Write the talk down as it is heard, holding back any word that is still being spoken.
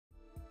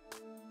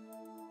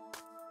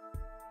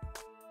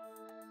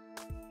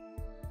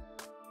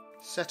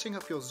Setting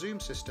up your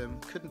XUUM system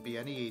couldn't be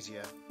any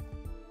easier.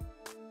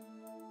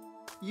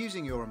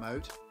 Using your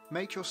remote,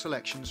 make your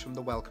selections from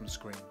the welcome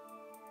screen.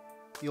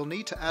 You'll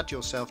need to add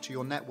yourself to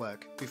your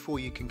network before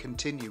you can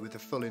continue with the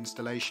full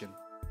installation.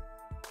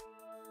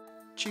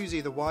 Choose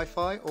either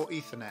Wi-Fi or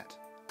Ethernet.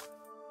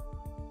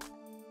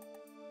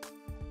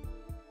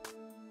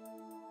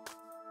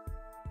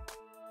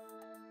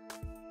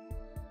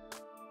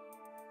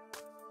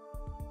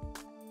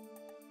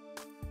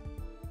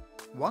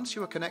 Once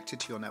you are connected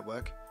to your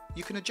network,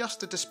 you can adjust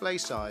the display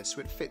size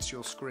so it fits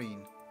your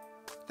screen.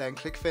 Then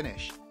click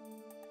Finish.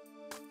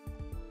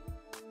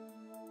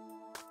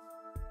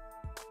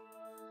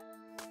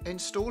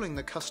 Installing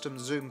the custom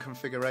XUUM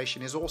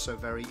configuration is also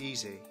very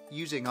easy,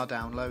 using our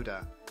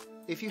downloader.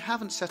 If you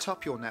haven't set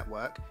up your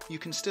network, you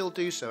can still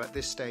do so at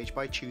this stage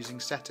by choosing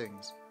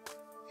Settings.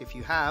 If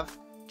you have,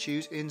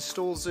 choose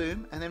Install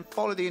XUUM and then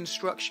follow the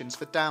instructions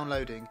for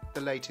downloading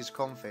the latest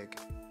config.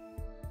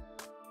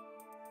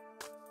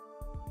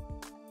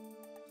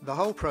 The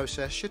whole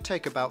process should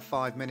take about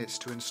 5 minutes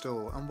to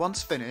install, and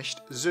once finished,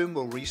 XUUM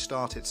will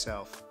restart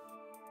itself.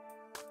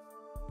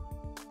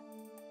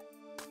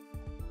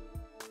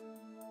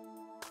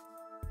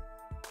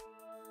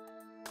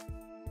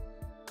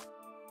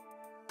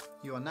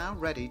 You are now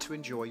ready to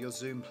enjoy your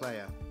XUUM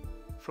player.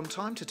 From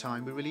time to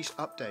time we release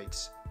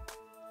updates.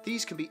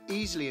 These can be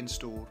easily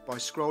installed by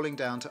scrolling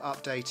down to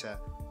Updater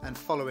and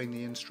following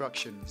the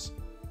instructions.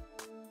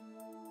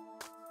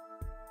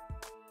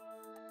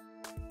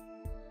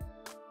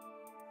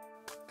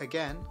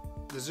 Again,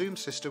 the XUUM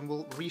system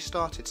will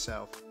restart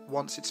itself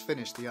once it's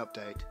finished the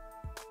update.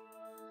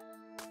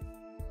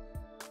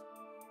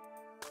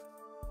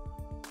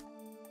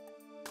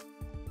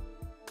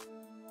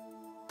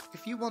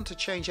 If you want to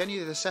change any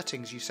of the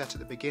settings you set at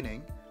the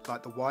beginning,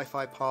 like the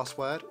Wi-Fi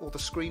password or the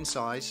screen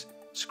size,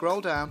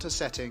 scroll down to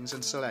Settings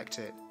and select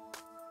it,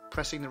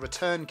 pressing the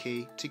Return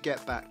key to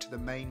get back to the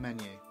main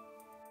menu.